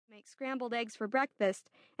make scrambled eggs for breakfast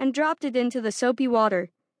and dropped it into the soapy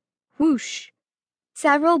water. Whoosh!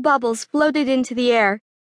 Several bubbles floated into the air.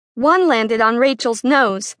 One landed on Rachel's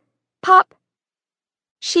nose. Pop!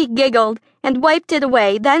 She giggled and wiped it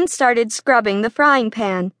away, then started scrubbing the frying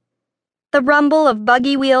pan. The rumble of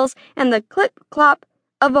buggy wheels and the clip-clop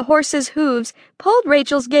of a horse's hooves pulled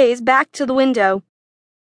Rachel's gaze back to the window.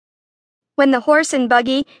 When the horse and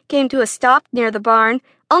buggy came to a stop near the barn,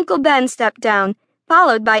 Uncle Ben stepped down,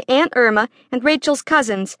 followed by Aunt Irma and Rachel's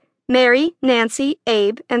cousins, Mary, Nancy,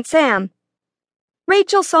 Abe, and Sam.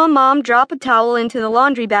 Rachel saw Mom drop a towel into the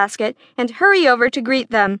laundry basket and hurry over to greet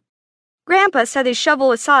them. Grandpa set his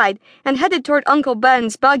shovel aside and headed toward Uncle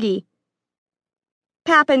Ben's buggy.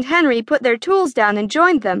 Pap and Henry put their tools down and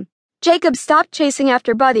joined them. Jacob stopped chasing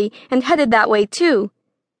after Buddy and headed that way too.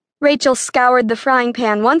 Rachel scoured the frying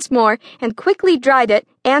pan once more and quickly dried it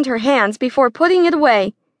and her hands before putting it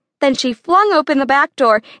away. Then she flung open the back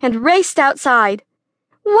door and raced outside.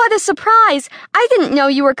 "What a surprise! I didn't know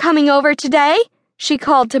you were coming over today," she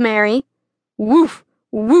called to Mary. Woof!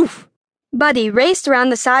 Woof! Buddy raced around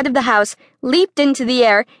the side of the house, leaped into the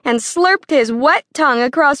air, and slurped his wet tongue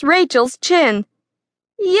across Rachel's chin.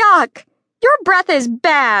 "Yuck! Your breath is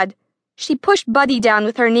bad!" She pushed Buddy down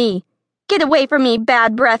with her knee. "Get away from me,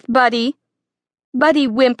 bad breath, Buddy." Buddy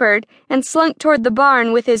whimpered and slunk toward the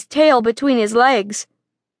barn with his tail between his legs.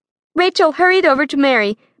 Rachel hurried over to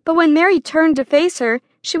Mary, but when Mary turned to face her,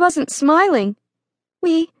 she wasn't smiling.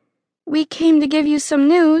 We came to give you some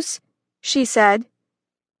news," she said.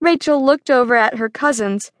 Rachel looked over at her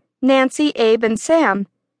cousins, Nancy, Abe, and Sam.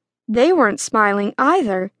 They weren't smiling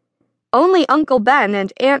either. Only Uncle Ben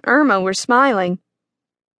and Aunt Irma were smiling.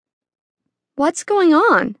 "What's going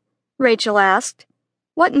on?" Rachel asked.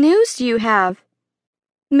 "What news do you have?"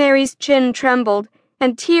 Mary's chin trembled,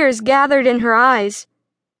 and tears gathered in her eyes.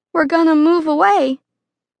 "We're gonna move away."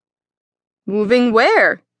 "Moving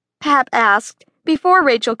where?" Pap asked, before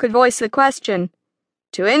Rachel could voice the question.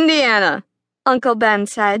 "To Indiana," Uncle Ben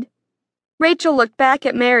said. Rachel looked back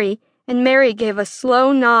at Mary, and Mary gave a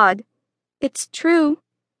slow nod. "It's true."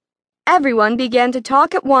 Everyone began to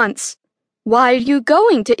talk at once. "Why are you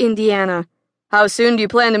going to Indiana? How soon do you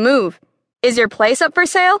plan to move? Is your place up for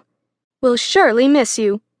sale? We'll surely miss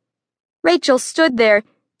you." Rachel stood there,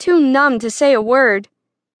 too numb to say a word.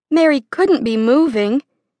 Mary couldn't be moving.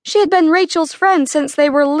 She had been Rachel's friend since they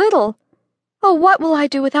were little. "Oh, what will I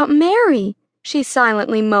do without Mary?" she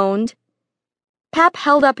silently moaned. Pap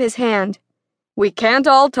held up his hand. "We can't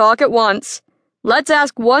all talk at once. Let's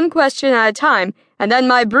ask one question at a time, and then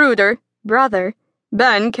my brother,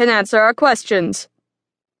 Ben, can answer our questions."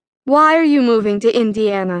 "Why are you moving to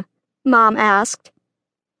Indiana?" Mom asked.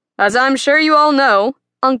 "As I'm sure you all know,"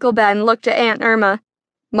 Uncle Ben looked at Aunt Irma,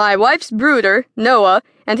 "my wife's brother, Noah,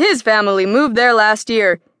 and his family moved there last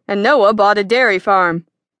year, and Noah bought a dairy farm."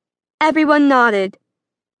 Everyone nodded.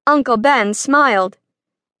 Uncle Ben smiled.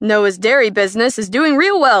 "Noah's dairy business is doing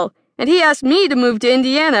real well, and he asked me to move to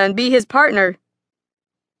Indiana and be his partner."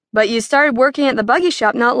 "But you started working at the buggy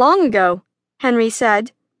shop not long ago," Henry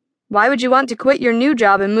said. "Why would you want to quit your new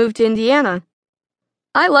job and move to Indiana?"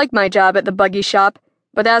 "I like my job at the buggy shop,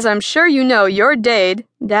 but as I'm sure you know, your Dad,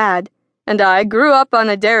 and I grew up on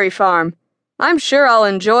a dairy farm. I'm sure I'll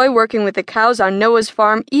enjoy working with the cows on Noah's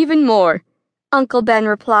farm even more," Uncle Ben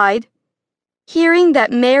replied. Hearing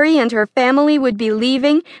that Mary and her family would be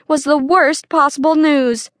leaving was the worst possible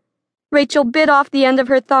news. Rachel bit off the end of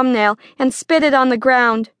her thumbnail and spit it on the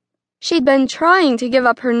ground. She'd been trying to give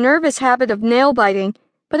up her nervous habit of nail biting,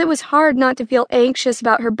 but it was hard not to feel anxious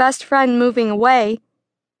about her best friend moving away.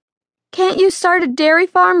 "Can't you start a dairy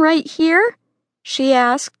farm right here?" she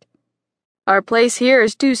asked. "Our place here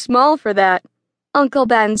is too small for that," Uncle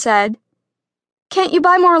Ben said. "Can't you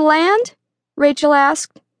buy more land?" Rachel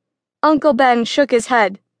asked. Uncle Ben shook his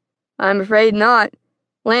head. "I'm afraid not.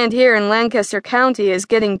 Land here in Lancaster County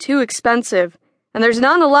is getting too expensive, and there's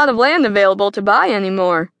not a lot of land available to buy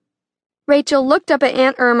anymore." Rachel looked up at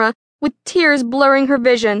Aunt Irma, with tears blurring her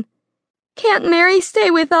vision. "Can't Mary stay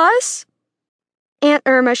with us?" Aunt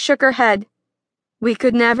Irma shook her head. "We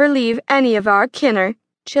could never leave any of our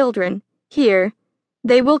children, here.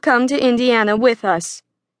 They will come to Indiana with us."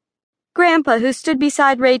 Grandpa, who stood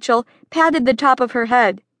beside Rachel, patted the top of her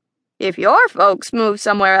head. "If your folks move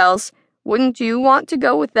somewhere else, wouldn't you want to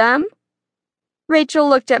go with them?" Rachel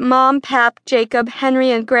looked at Mom, Pap, Jacob, Henry,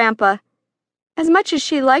 and Grandpa. As much as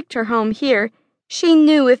she liked her home here, she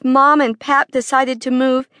knew if Mom and Pap decided to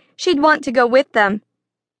move, she'd want to go with them.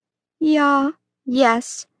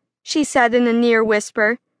 Yes, she said in a near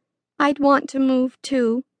whisper. "I'd want to move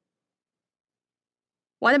too."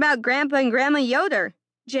 "What about Grandpa and Grandma Yoder?"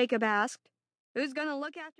 Jacob asked. "Who's going to look after